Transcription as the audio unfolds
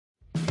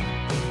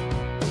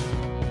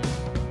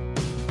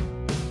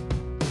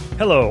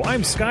Hello,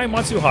 I'm Sky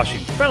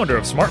Matsuhashi, founder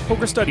of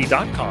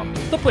SmartPokerStudy.com,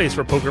 the place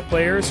for poker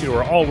players who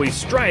are always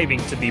striving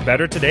to be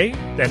better today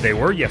than they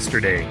were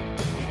yesterday.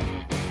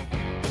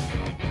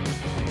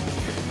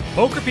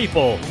 Poker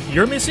people,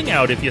 you're missing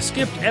out if you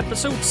skipped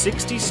episode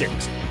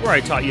 66, where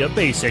I taught you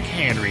basic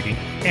hand reading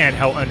and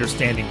how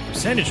understanding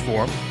percentage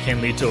form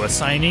can lead to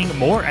assigning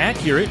more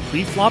accurate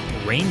pre-flop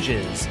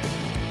ranges.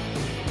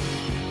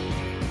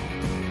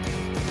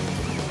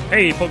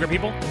 Hey, poker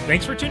people,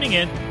 thanks for tuning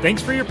in,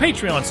 thanks for your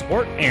Patreon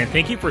support, and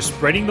thank you for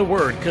spreading the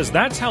word, because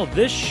that's how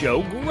this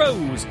show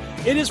grows.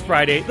 It is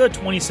Friday, the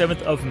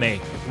 27th of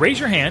May. Raise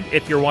your hand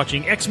if you're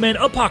watching X-Men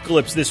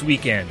Apocalypse this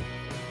weekend.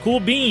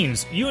 Cool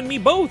beans, you and me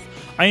both.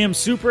 I am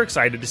super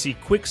excited to see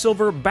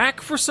Quicksilver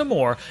back for some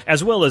more,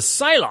 as well as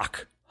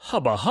Psylocke.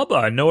 Hubba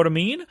hubba, know what I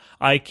mean?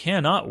 I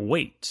cannot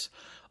wait.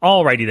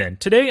 Alrighty then,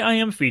 today I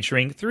am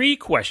featuring 3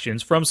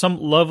 questions from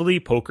some lovely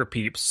poker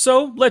peeps,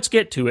 so let's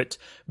get to it.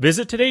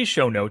 Visit today's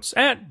show notes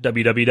at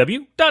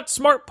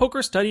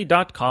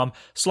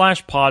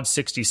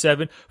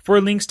www.smartpokerstudy.com/pod67 for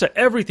links to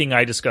everything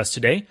I discussed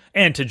today,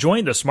 and to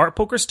join the Smart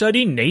Poker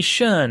Study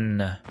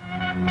Nation.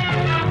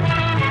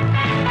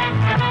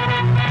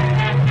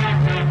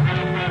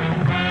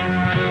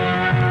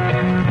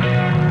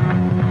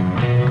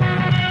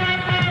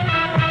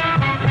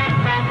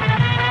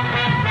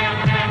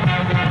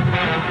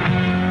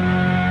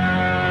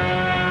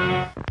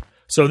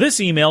 So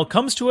this email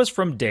comes to us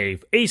from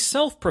Dave, a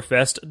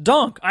self-professed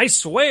donk. I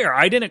swear,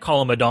 I didn't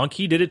call him a donk,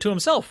 he did it to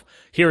himself.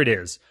 Here it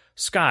is.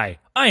 Sky,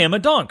 I am a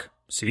donk.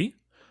 See?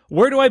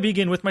 Where do I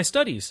begin with my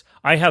studies?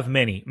 I have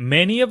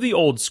many of the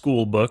old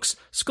school books,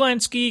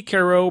 Sklansky,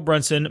 Caro,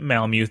 Brunson,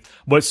 Malmuth,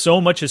 but so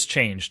much has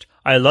changed.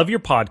 I love your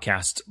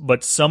podcasts,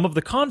 but some of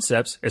the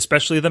concepts,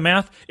 especially the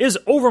math, is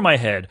over my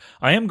head.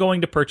 I am going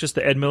to purchase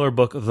the Ed Miller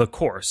book, The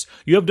Course.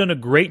 You have done a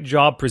great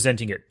job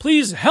presenting it.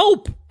 Please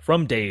help!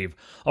 From Dave.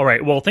 All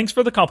right, well, thanks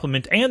for the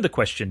compliment and the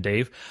question,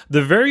 Dave.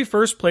 The very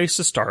first place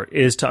to start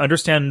is to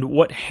understand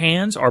what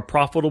hands are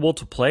profitable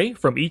to play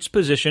from each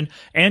position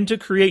and to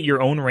create your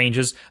own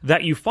ranges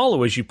that you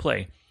follow as you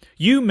play.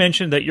 You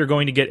mentioned that you're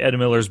going to get Ed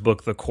Miller's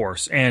book, The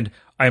Course, and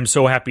I'm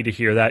so happy to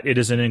hear that. It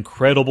is an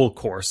incredible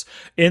course.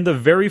 In the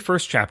very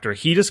first chapter,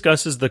 he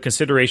discusses the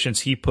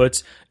considerations he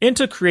puts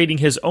into creating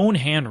his own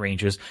hand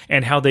ranges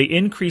and how they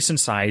increase in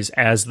size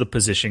as the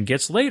position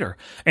gets later.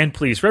 And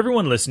please, for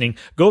everyone listening,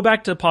 go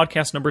back to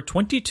podcast number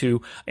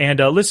 22 and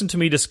listen to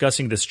me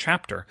discussing this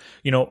chapter.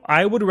 You know,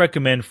 I would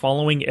recommend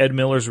following Ed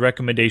Miller's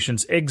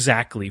recommendations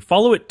exactly.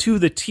 Follow it to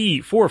the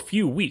T for a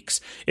few weeks.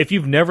 If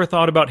you've never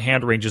thought about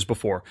hand ranges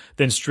before,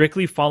 then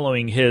strictly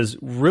following his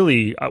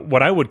really,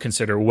 what I would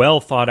consider well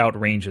thought out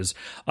ranges.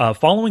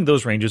 Following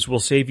those ranges will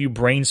save you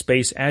brain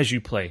space as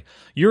you play.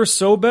 You're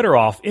so better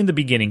off in the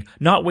beginning,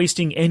 not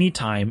wasting any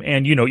time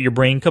and, your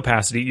brain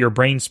capacity, your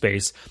brain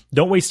space.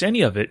 Don't waste any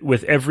of it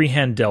with every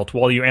hand dealt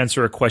while you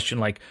answer a question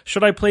like,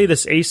 should I play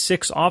this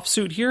ace-6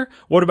 offsuit here?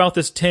 What about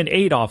this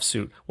 10-8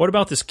 offsuit? What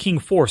about this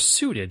king-4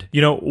 suited?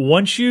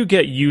 Once you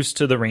get used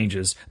to the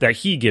ranges that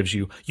he gives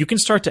you, you can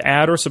start to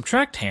add or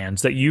subtract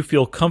hands that you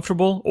feel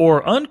comfortable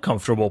or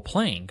uncomfortable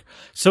playing.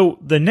 So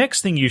the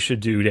next thing you should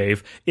do,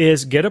 Dave,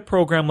 is get a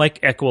program like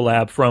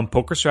Equilab from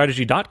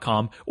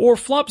PokerStrategy.com or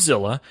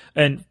Flopzilla.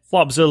 And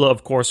Flopzilla,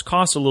 of course,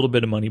 costs a little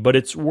bit of money, but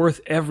it's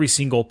worth every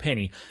single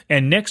penny.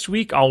 And next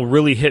week, I'll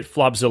really hit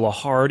Flopzilla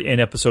hard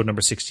in episode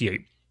number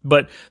 68.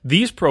 But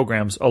these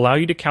programs allow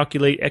you to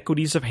calculate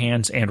equities of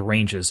hands and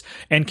ranges,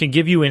 and can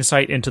give you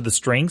insight into the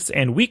strengths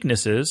and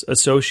weaknesses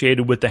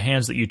associated with the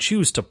hands that you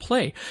choose to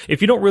play. If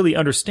you don't really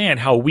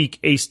understand how weak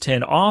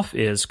ace-10 off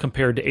is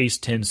compared to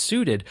ace-10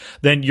 suited,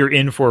 then you're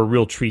in for a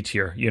real treat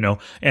here,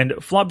 And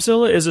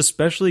Flopzilla is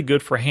especially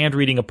good for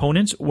hand-reading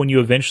opponents when you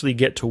eventually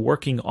get to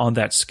working on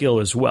that skill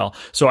as well.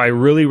 So I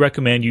really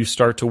recommend you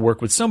start to work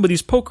with some of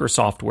these poker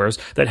softwares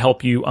that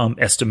help you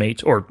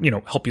estimate or,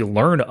 help you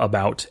learn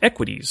about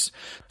equities.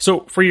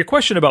 So for your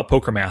question about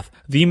poker math,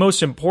 the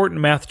most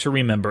important math to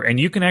remember, and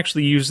you can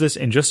actually use this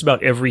in just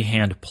about every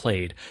hand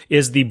played,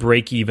 is the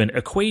break-even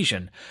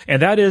equation.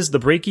 And that is the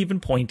break-even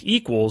point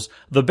equals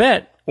the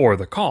bet, or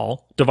the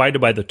call, divided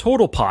by the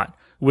total pot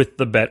with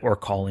the bet or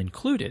call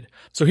included.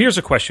 So here's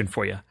a question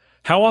for you.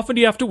 How often do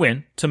you have to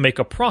win to make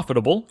a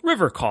profitable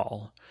river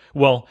call?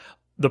 Well,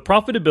 the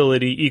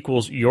profitability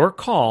equals your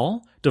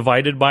call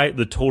divided by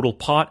the total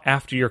pot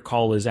after your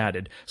call is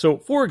added. So,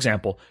 for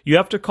example, you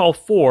have to call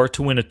 4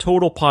 to win a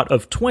total pot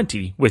of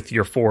 20 with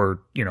your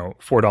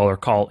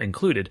 $4 call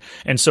included.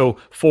 And so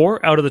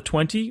 4 out of the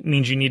 20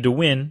 means you need to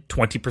win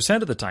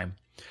 20% of the time.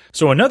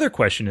 So another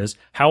question is,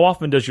 how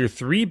often does your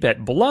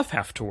 3-bet bluff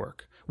have to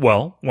work?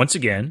 Well, once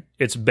again,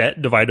 it's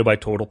bet divided by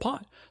total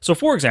pot. So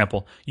for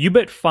example, you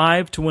bet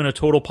 5 to win a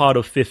total pot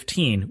of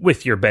 15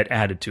 with your bet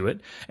added to it,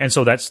 and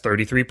so that's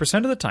 33%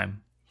 of the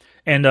time.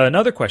 And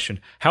another question,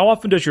 how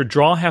often does your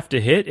draw have to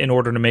hit in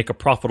order to make a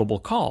profitable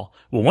call?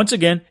 Well, once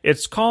again,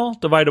 it's call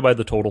divided by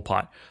the total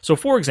pot. So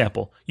for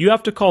example, you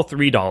have to call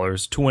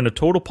 $3 to win a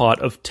total pot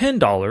of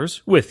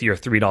 $10 with your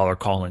 $3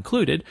 call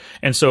included.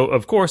 And so,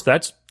 of course,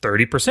 that's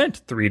 30%,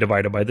 3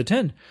 divided by the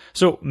 10.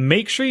 So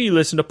make sure you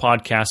listen to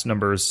podcast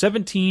numbers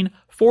 17,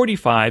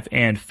 45,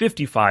 and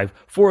 55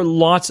 for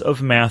lots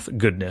of math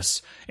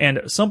goodness.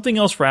 And something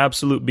else for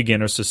absolute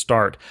beginners to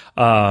start,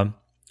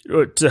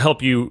 to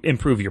help you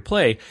improve your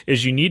play,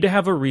 is you need to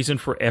have a reason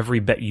for every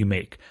bet you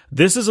make.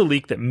 This is a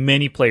leak that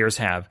many players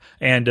have,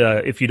 and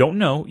if you don't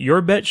know,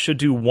 your bet should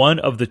do one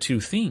of the two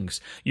things.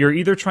 You're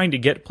either trying to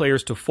get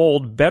players to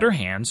fold better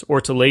hands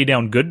or to lay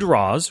down good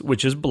draws,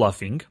 which is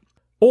bluffing,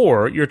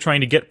 or you're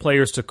trying to get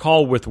players to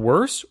call with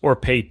worse or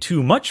pay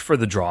too much for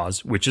the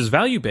draws, which is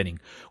value betting.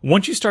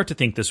 Once you start to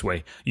think this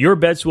way, your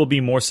bets will be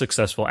more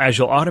successful as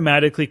you'll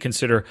automatically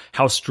consider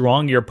how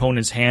strong your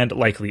opponent's hand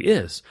likely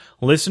is.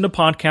 Listen to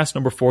podcast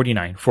number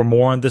 49 for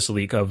more on this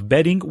leak of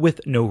betting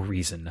with no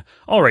reason.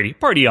 Alrighty,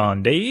 party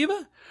on, Dave.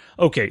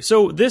 Okay,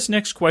 so this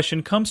next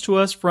question comes to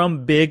us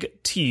from Big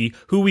T,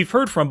 who we've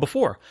heard from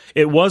before.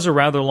 It was a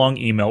rather long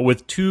email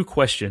with 2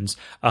 questions,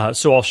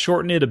 so I'll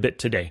shorten it a bit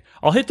today.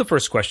 I'll hit the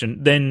first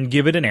question, then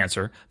give it an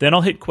answer. Then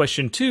I'll hit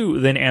question 2,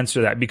 then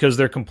answer that, because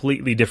they're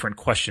completely different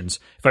questions.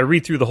 If I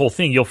read through the whole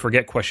thing, you'll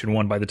forget question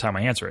 1 by the time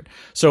I answer it.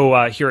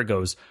 So here it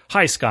goes.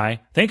 Hi,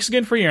 Sky. Thanks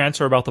again for your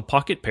answer about the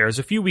pocket pairs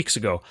a few weeks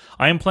ago.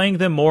 I am playing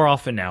them more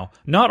often now.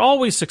 Not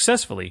always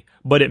successfully,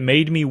 but it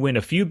made me win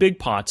a few big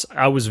pots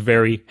I was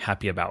very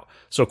happy about.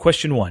 So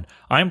question 1,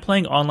 I'm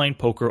playing online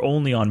poker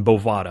only on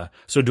Bovada.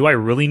 So do I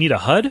really need a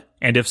HUD?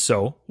 And if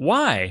so,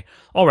 why?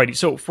 Alrighty,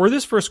 so for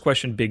this first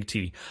question, Big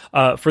T,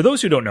 for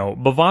those who don't know,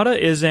 Bovada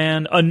is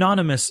an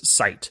anonymous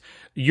site.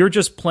 You're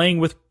just playing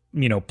with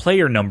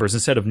player numbers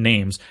instead of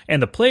names,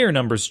 and the player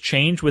numbers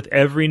change with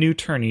every new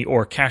tourney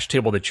or cash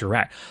table that you're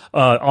at.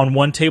 On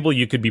one table,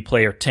 you could be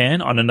player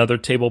 10, on another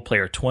table,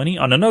 player 20,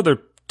 on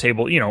another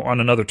table,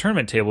 on another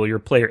tournament table, you're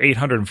player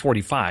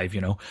 845,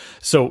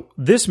 So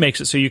this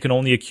makes it so you can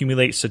only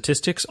accumulate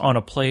statistics on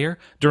a player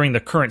during the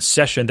current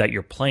session that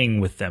you're playing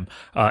with them.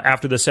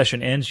 After the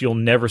session ends, you'll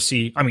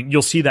see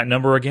that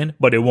number again,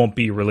 but it won't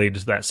be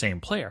related to that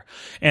same player.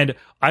 And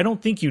I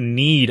don't think you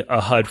need a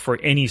HUD for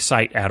any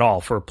site at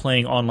all for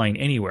playing online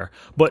anywhere.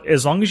 But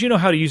as long as you know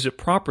how to use it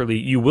properly,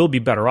 you will be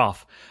better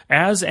off.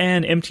 As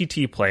an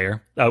MTT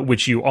player,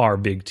 which you are,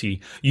 Big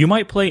T, you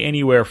might play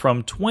anywhere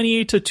from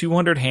 28 to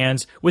 200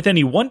 hands with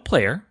any one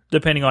player,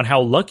 depending on how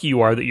lucky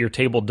you are that your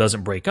table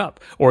doesn't break up,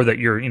 or that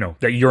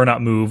you're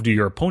not moved or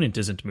your opponent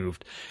isn't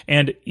moved.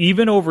 And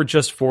even over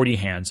just 40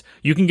 hands,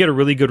 you can get a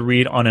really good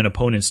read on an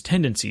opponent's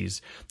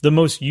tendencies. The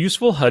most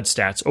useful HUD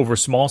stats over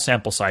small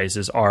sample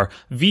sizes are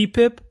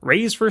VPIP,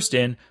 raise first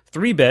in,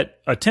 3-bet,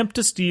 attempt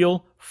to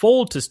steal,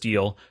 fold to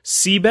steal,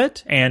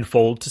 C-bet, and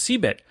fold to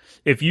C-bet.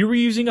 If you were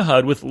using a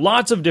HUD with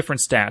lots of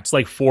different stats,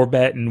 like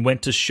 4-bet and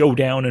went to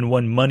showdown and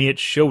won money at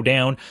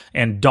showdown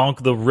and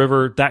donk the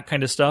river, that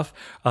kind of stuff,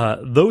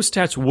 those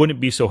stats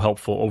wouldn't be so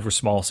helpful over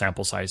small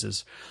sample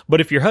sizes.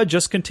 But if your HUD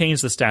just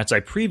contains the stats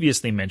I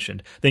previously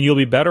mentioned, then you'll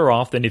be better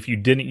off than if you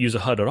didn't use a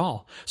HUD at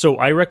all. So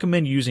I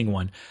recommend using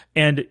one.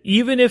 And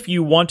even if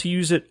you want to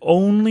use it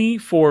only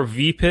for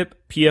VPIP,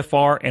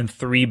 PFR, and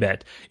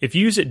 3-bet. If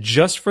you use it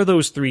just for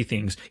those 3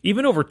 things,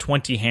 even over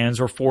 20 hands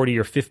or 40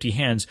 or 50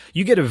 hands,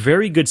 you get a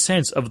very good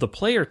sense of the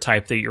player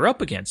type that you're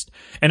up against.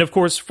 And of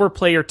course, for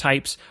player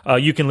types,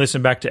 you can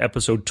listen back to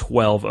episode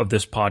 12 of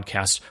this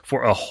podcast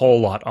for a whole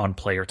lot on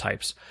player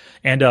types.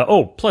 And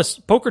plus,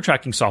 poker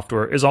tracking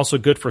software is also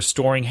good for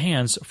storing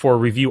hands for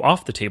review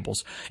off the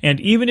tables.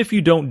 And even if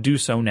you don't do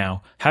so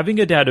now, having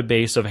a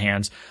database of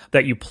hands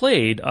that you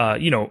played,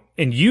 and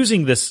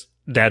using this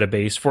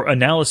database for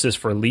analysis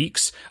for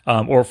leaks,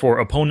 or for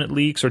opponent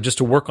leaks, or just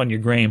to work on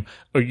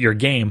your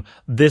game,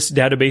 this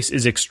database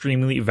is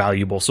extremely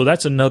valuable. So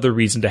that's another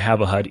reason to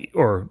have a HUD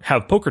or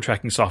have poker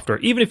tracking software.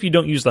 Even if you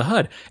don't use the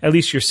HUD, at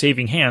least you're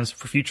saving hands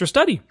for future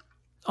study.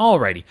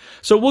 Alrighty,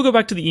 so we'll go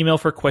back to the email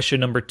for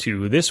question number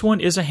 2. This one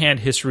is a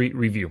hand history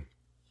review.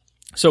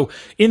 So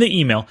in the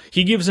email,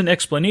 he gives an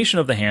explanation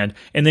of the hand,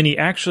 and then he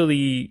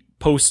actually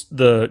posts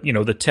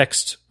the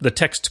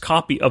text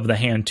copy of the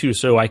hand too,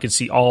 so I can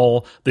see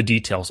all the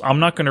details. I'm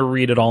not going to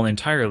read it all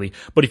entirely,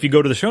 but if you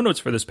go to the show notes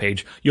for this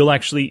page, you'll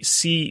actually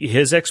see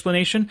his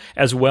explanation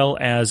as well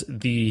as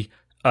the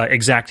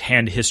exact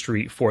hand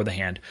history for the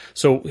hand.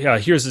 So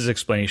here's his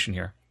explanation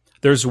here.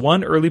 There's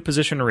one early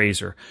position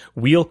raiser.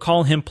 We'll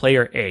call him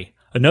player A.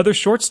 Another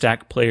short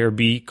stack, player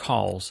B,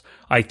 calls.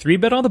 I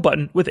 3-bet on the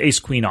button with ace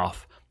queen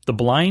off. The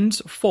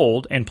blinds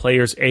fold and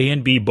players A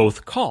and B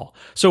both call.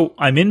 So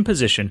I'm in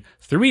position,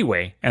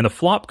 3-way, and the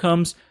flop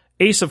comes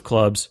ace of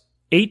clubs,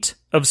 8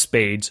 of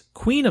spades,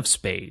 queen of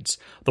spades.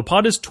 The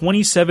pot is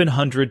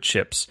 2,700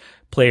 chips.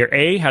 Player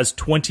A has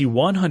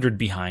 2,100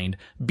 behind,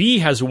 B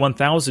has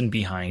 1,000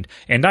 behind,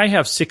 and I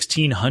have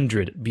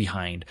 1,600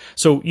 behind.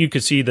 So you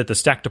could see that the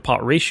stack to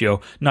pot ratio,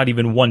 not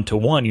even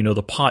 1-to-1,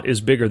 the pot is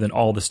bigger than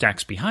all the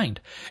stacks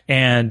behind.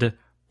 And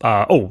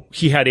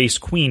he had ace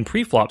queen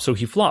pre-flop, so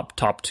he flopped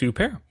top 2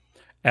 pair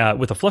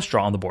with a flush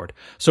draw on the board.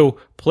 So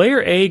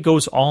player A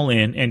goes all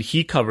in and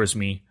he covers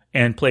me,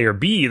 and player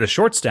B, the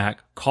short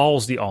stack,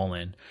 calls the all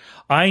in.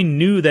 I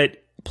knew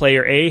that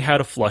Player A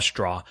had a flush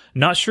draw.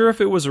 Not sure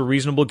if it was a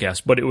reasonable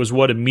guess, but it was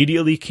what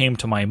immediately came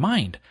to my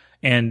mind.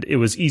 And it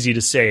was easy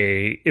to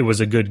say it was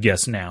a good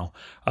guess now.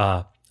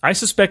 I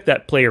suspect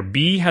that player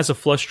B has a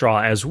flush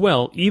draw as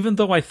well, even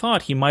though I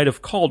thought he might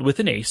have called with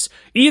an ace.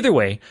 Either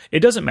way,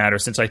 it doesn't matter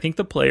since I think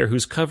the player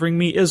who's covering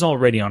me is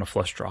already on a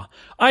flush draw.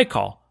 I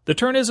call. The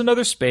turn is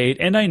another spade,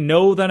 and I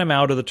know that I'm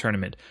out of the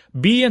tournament.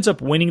 B ends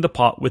up winning the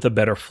pot with a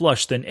better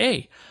flush than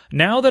A.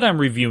 Now that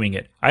I'm reviewing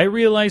it, I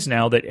realize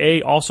now that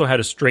A also had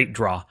a straight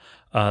draw.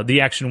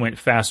 The action went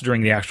fast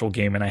during the actual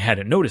game, and I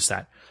hadn't noticed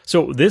that.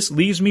 So this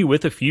leaves me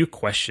with a few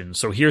questions.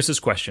 So here's his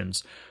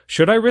questions.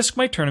 Should I risk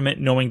my tournament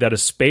knowing that a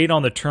spade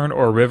on the turn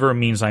or river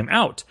means I'm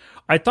out?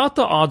 I thought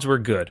the odds were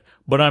good,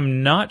 but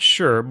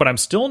I'm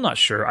still not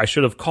sure I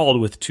should have called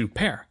with 2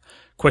 pair.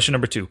 Question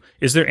number 2.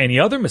 Is there any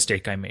other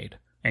mistake I made?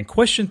 And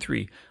question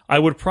 3, I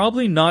would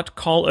probably not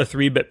call a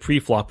 3-bet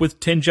preflop with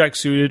 10-jack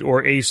suited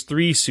or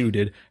ace-3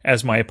 suited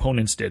as my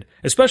opponents did,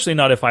 especially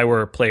not if I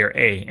were player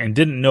A and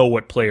didn't know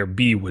what player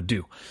B would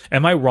do.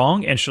 Am I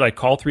wrong, and should I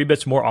call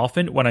 3-bets more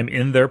often when I'm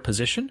in their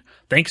position?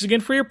 Thanks again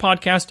for your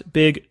podcast,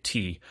 Big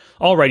T.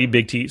 Alrighty,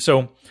 Big T.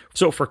 So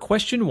for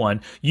question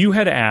 1, you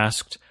had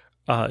asked,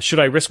 should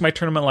I risk my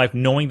tournament life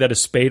knowing that a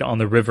spade on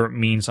the river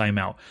means I'm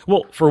out?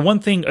 Well, for one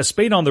thing, a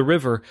spade on the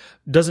river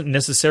on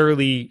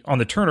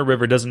the turn or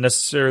river doesn't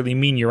necessarily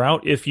mean you're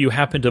out if you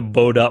happen to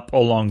boat up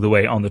along the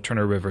way on the turn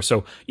or river.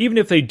 So even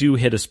if they do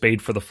hit a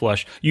spade for the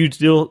flush,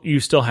 you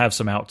still have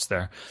some outs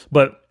there.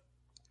 But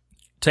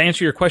to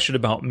answer your question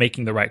about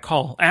making the right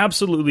call,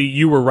 absolutely,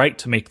 you were right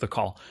to make the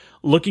call.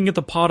 Looking at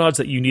the pot odds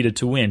that you needed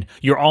to win,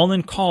 your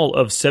all-in call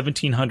of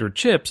 1,700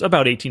 chips,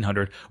 about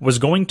 1,800, was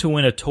going to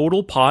win a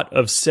total pot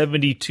of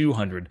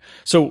 7,200.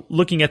 So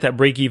looking at that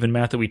break-even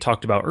math that we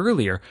talked about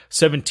earlier,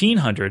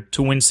 1,700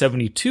 to win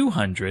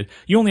 7,200,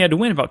 you only had to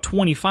win about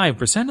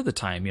 25% of the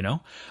time,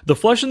 The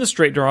flush and the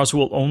straight draws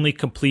will only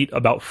complete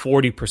about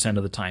 40%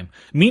 of the time,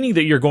 meaning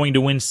that you're going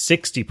to win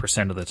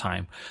 60% of the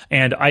time.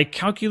 And I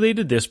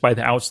calculated this by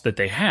the outs that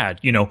they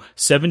had.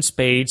 7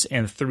 spades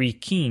and 3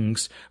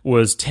 kings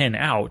was 10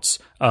 outs.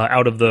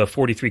 Out of the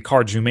 43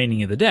 cards remaining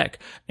in the deck,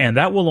 and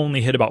that will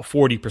only hit about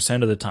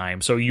 40% of the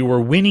time. So you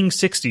were winning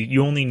 60,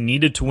 you only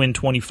needed to win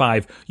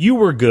 25. You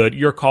were good,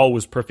 your call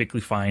was perfectly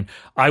fine.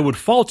 I would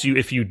fault you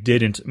if you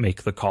didn't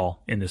make the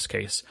call in this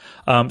case.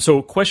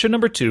 So question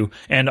number 2,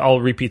 and I'll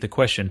repeat the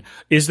question,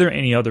 is there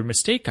any other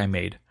mistake I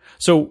made?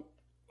 So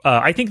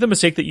I think the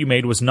mistake that you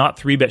made was not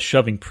 3-bet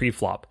shoving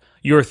preflop.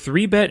 Your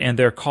 3-bet and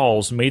their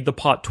calls made the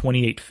pot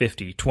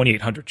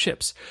 2,800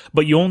 chips,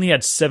 but you only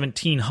had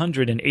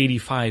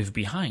 1,785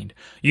 behind.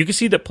 You can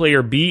see that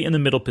player B in the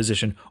middle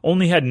position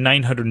only had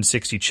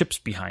 960 chips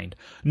behind.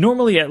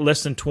 Normally at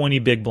less than 20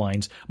 big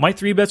blinds, my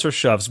 3-bets are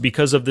shoves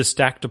because of the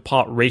stack to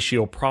pot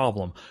ratio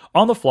problem.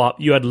 On the flop,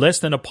 you had less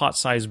than a pot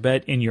size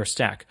bet in your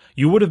stack.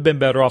 You would have been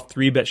better off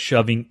 3-bet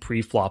shoving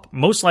pre-flop.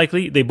 Most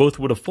likely, they both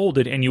would have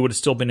folded and you would have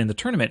still been in the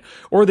tournament,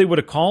 or they would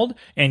have called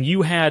and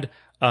you had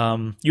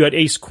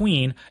ace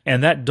queen,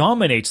 and that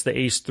dominates the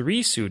ace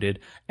 3 suited,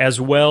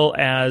 as well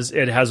as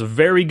it has a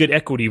very good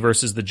equity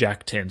versus the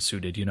jack 10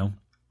 suited,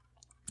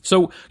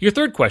 So your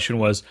third question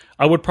was,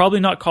 I would probably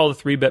not call a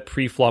 3-bet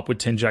pre-flop with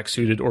 10-jack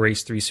suited or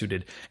ace 3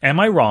 suited. Am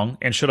I wrong,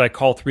 and should I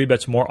call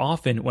 3-bets more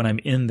often when I'm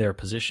in their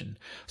position?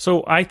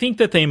 So I think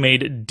that they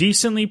made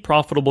decently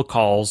profitable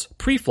calls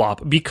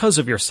pre-flop because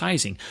of your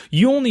sizing.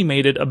 You only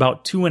made it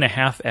about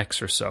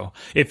 2.5x or so.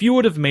 If you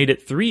would have made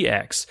it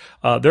 3x,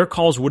 their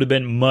calls would have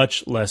been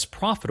much less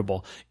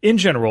profitable. In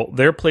general,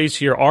 their plays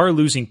here are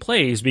losing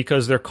plays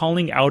because they're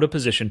calling out a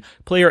position.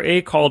 Player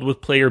A called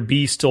with player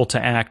B still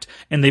to act,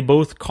 and they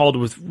both called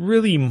with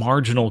really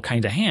marginal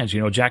kind of hands.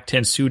 Jack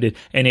 10 suited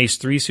and ace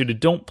 3 suited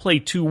don't play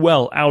too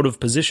well out of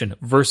position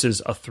versus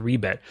a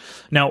 3-bet.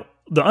 Now,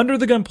 the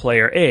under-the-gun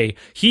player, A,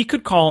 he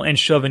could call and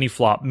shove any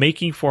flop,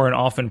 making for an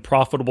often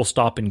profitable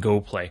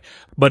stop-and-go play.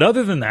 But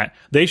other than that,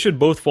 they should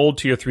both fold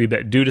to your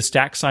 3-bet due to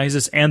stack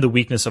sizes and the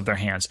weakness of their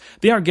hands.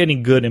 They aren't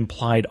getting good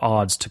implied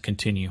odds to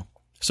continue.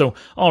 So,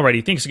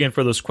 alrighty, thanks again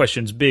for those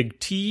questions, Big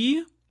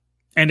T.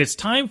 And it's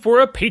time for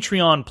a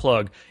Patreon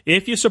plug.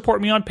 If you support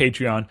me on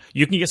Patreon,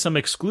 you can get some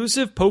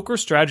exclusive poker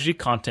strategy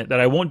content that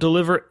I won't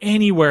deliver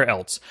anywhere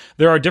else.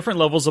 There are different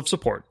levels of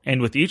support,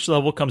 and with each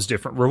level comes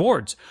different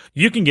rewards.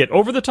 You can get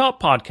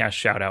over-the-top podcast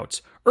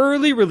shoutouts,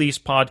 early release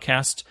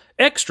podcasts,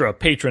 extra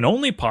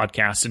patron-only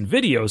podcasts and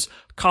videos,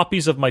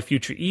 copies of my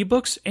future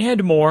ebooks,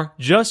 and more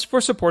just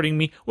for supporting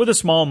me with a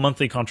small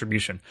monthly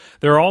contribution.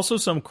 There are also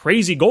some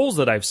crazy goals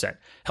that I've set.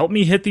 Help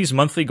me hit these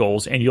monthly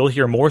goals and you'll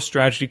hear more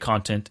strategy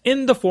content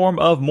in the form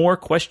of more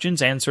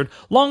questions answered,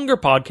 longer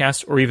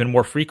podcasts, or even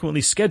more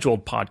frequently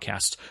scheduled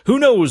podcasts. Who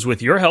knows,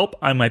 with your help,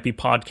 I might be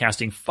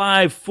podcasting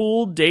 5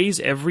 full days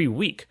every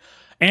week.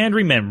 And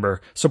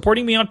remember,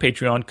 supporting me on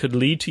Patreon could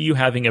lead to you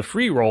having a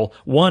free roll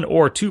 1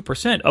 or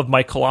 2% of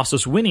my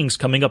Colossus winnings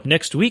coming up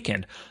next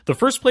weekend. The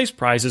first place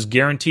prize is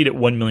guaranteed at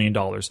 $1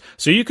 million,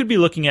 so you could be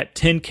looking at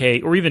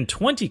 $10K or even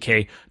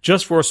 $20K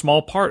just for a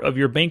small part of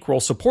your bankroll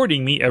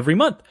supporting me every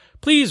month.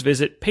 Please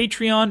visit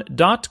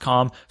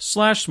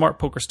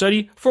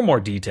patreon.com/smartpokerstudy for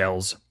more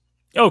details.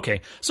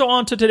 Okay, so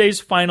on to today's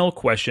final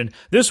question.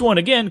 This one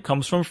again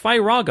comes from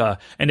Firaga,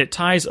 and it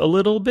ties a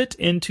little bit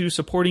into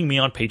supporting me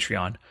on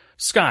Patreon.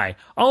 Sky,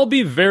 I'll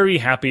be very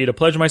happy to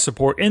pledge my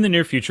support in the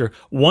near future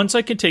once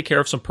I can take care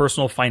of some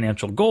personal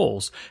financial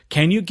goals.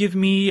 Can you give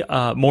me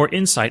more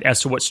insight as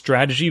to what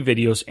strategy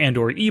videos and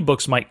or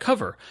ebooks might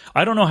cover?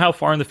 I don't know how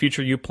far in the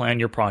future you plan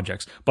your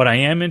projects, but I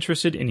am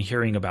interested in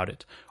hearing about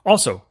it.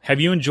 Also, have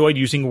you enjoyed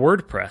using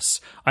WordPress?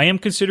 I am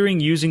considering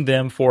using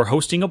them for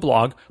hosting a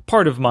blog,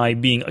 part of my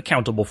being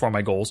accountable for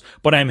my goals,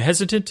 but I am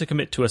hesitant to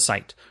commit to a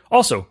site.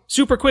 Also,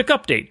 super quick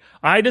update.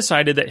 I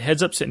decided that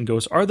Heads Up Sit and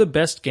Goes are the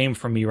best game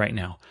for me right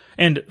now.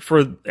 And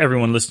for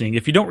everyone listening,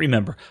 if you don't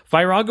remember,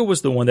 Firaga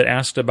was the one that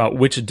asked about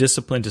which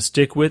discipline to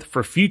stick with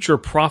for future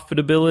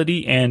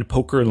profitability and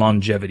poker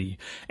longevity.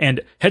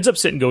 And Heads Up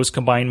Sit and Goes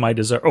combine my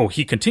desire. Oh,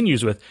 he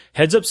continues with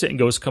Heads Up Sit and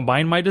Goes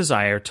combine my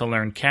desire to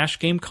learn cash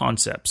game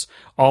concepts.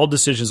 All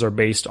decisions are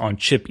based on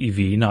chip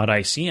EV, not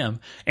ICM,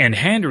 and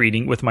hand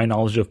reading with my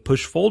knowledge of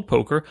push fold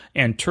poker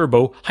and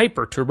turbo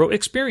hyper turbo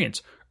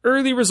experience.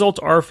 Early results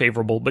are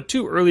favorable, but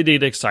too early to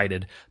get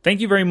excited.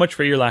 Thank you very much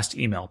for your last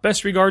email.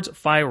 Best regards,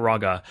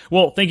 Firaga.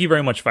 Well, thank you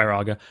very much,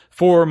 Firaga.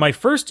 For my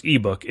first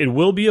ebook, it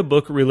will be a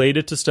book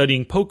related to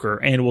studying poker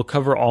and will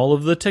cover all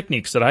of the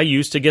techniques that I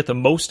use to get the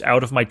most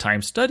out of my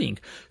time studying.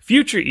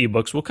 Future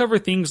ebooks will cover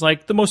things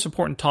like the most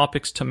important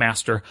topics to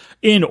master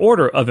in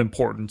order of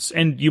importance.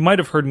 And you might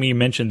have heard me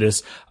mention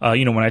this,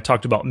 when I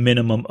talked about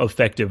minimum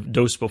effective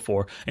dose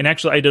before. And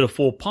actually, I did a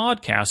full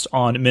podcast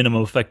on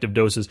minimum effective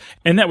doses,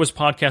 and that was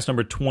podcast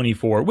number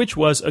 24, which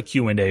was a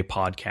Q&A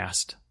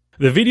podcast.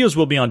 The videos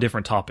will be on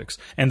different topics,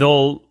 and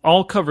they'll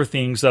all cover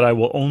things that I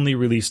will only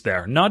release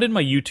there, not in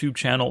my YouTube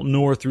channel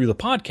nor through the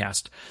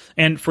podcast.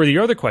 And for the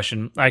other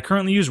question, I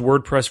currently use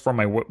WordPress for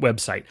my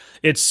website.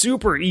 It's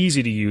super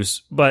easy to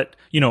use, but,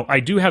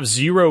 I do have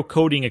zero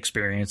coding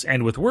experience,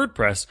 and with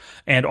WordPress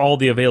and all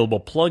the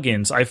available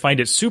plugins, I find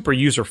it super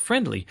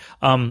user-friendly.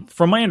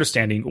 From my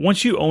understanding,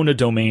 once you own a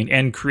domain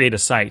and create a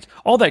site,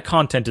 all that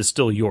content is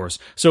still yours.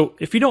 So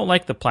if you don't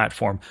like the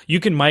platform, you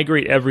can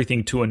migrate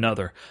everything to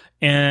another.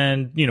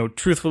 And,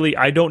 truthfully,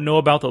 I don't know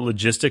about the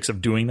logistics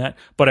of doing that,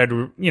 but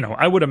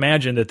I would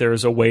imagine that there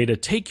is a way to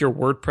take your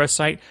WordPress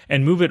site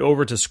and move it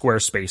over to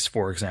Squarespace,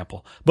 for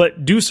example.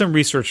 But do some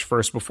research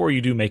first before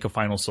you do make a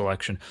final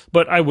selection.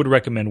 But I would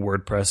recommend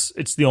WordPress.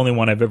 It's the only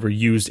one I've ever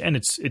used, and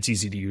it's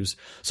easy to use.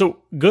 So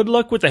good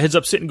luck with the Heads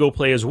Up Sit and Go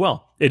play as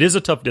well. It is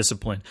a tough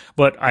discipline,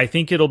 but I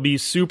think it'll be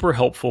super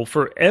helpful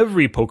for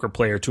every poker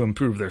player to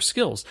improve their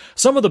skills.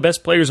 Some of the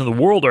best players in the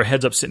world are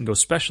Heads Up Sit and Go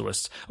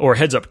specialists, or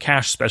Heads Up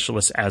Cash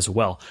specialists as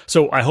well.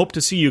 So I hope to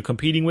see you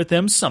competing with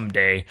them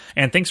someday.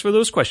 And thanks for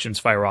those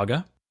questions,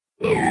 Firaga.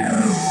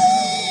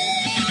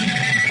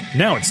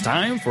 Now it's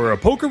time for a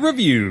poker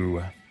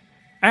review.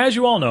 As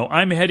you all know,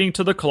 I'm heading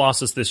to the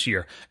Colossus this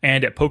year,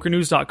 and at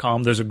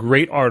PokerNews.com there's a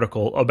great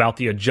article about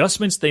the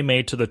adjustments they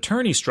made to the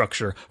tourney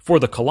structure for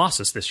the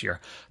Colossus this year.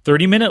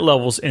 30-minute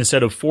levels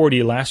instead of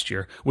 40 last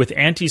year, with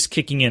antes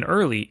kicking in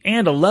early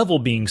and a level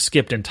being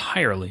skipped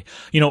entirely.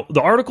 The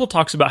article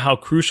talks about how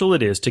crucial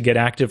it is to get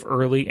active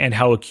early and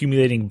how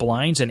accumulating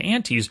blinds and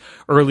antes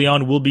early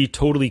on will be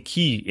totally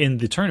key in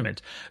the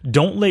tournament.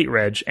 Don't late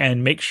reg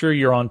and make sure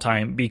you're on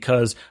time,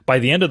 because by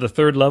the end of the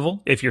third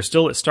level, if you're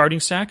still at starting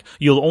stack,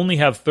 you'll only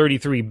have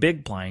 33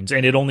 big blinds,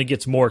 and it only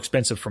gets more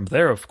expensive from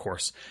there, of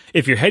course.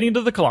 If you're heading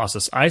to the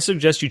Colossus, I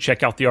suggest you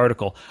check out the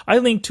article. I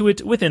link to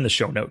it within the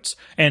show notes.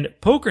 And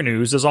Poker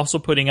News is also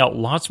putting out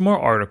lots more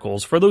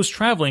articles for those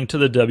traveling to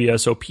the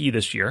WSOP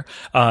this year.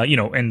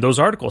 And those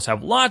articles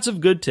have lots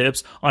of good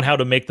tips on how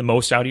to make the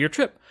most out of your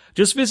trip.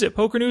 Just visit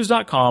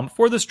PokerNews.com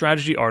for the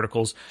strategy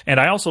articles, and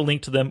I also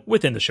link to them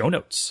within the show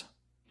notes.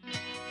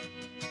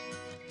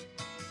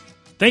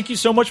 Thank you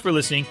so much for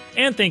listening,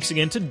 and thanks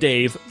again to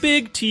Dave,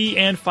 Big T,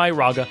 and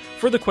Firaga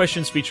for the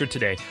questions featured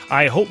today.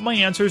 I hope my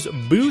answers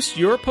boost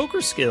your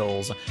poker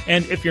skills.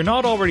 And if you're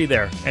not already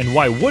there, and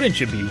why wouldn't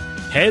you be,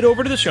 head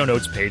over to the show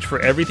notes page for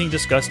everything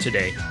discussed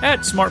today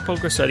at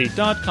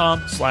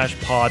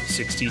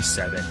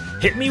smartpokerstudy.com/pod67.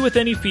 Hit me with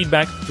any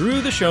feedback through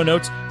the show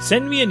notes,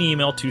 send me an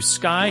email to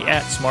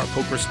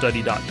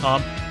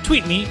sky@smartpokerstudy.com,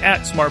 tweet me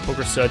at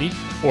smartpokerstudy,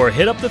 or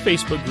hit up the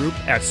Facebook group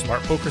at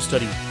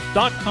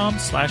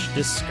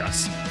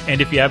smartpokerstudy.com/discuss. And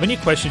if you have any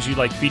questions you'd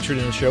like featured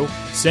in the show,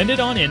 send it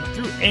on in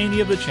through any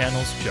of the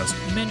channels just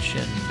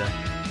mentioned.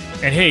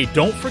 And hey,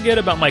 don't forget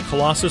about my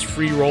Colossus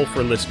free roll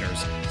for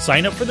listeners.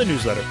 Sign up for the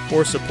newsletter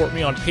or support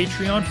me on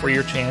Patreon for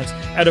your chance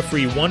at a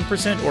free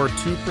 1% or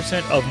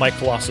 2% of my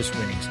Colossus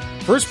winnings.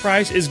 First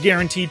prize is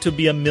guaranteed to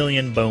be $1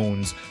 million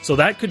bones, so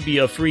that could be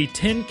a free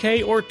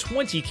 10K or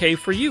 20K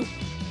for you.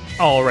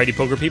 Alrighty,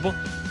 poker people,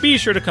 be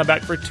sure to come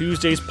back for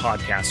Tuesday's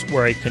podcast,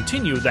 where I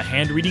continue the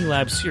Hand Reading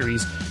Lab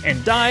series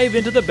and dive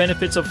into the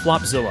benefits of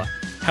Flopzilla,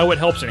 how it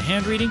helps in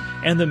hand reading,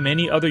 and the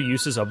many other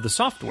uses of the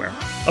software.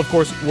 Of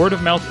course, word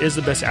of mouth is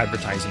the best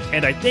advertising,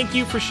 and I thank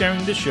you for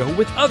sharing this show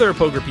with other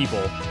poker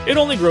people. It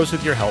only grows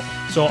with your help,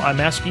 so I'm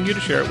asking you to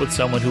share it with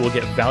someone who will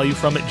get value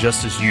from it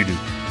just as you do.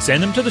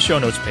 Send them to the show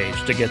notes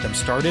page to get them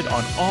started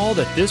on all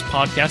that this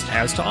podcast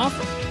has to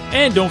offer.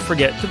 And don't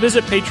forget to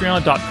visit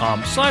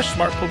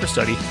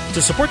patreon.com/smartpokerstudy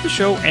to support the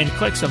show and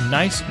collect some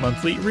nice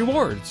monthly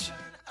rewards.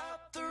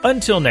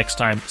 Until next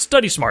time,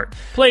 study smart,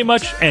 play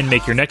much, and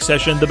make your next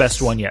session the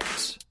best one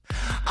yet.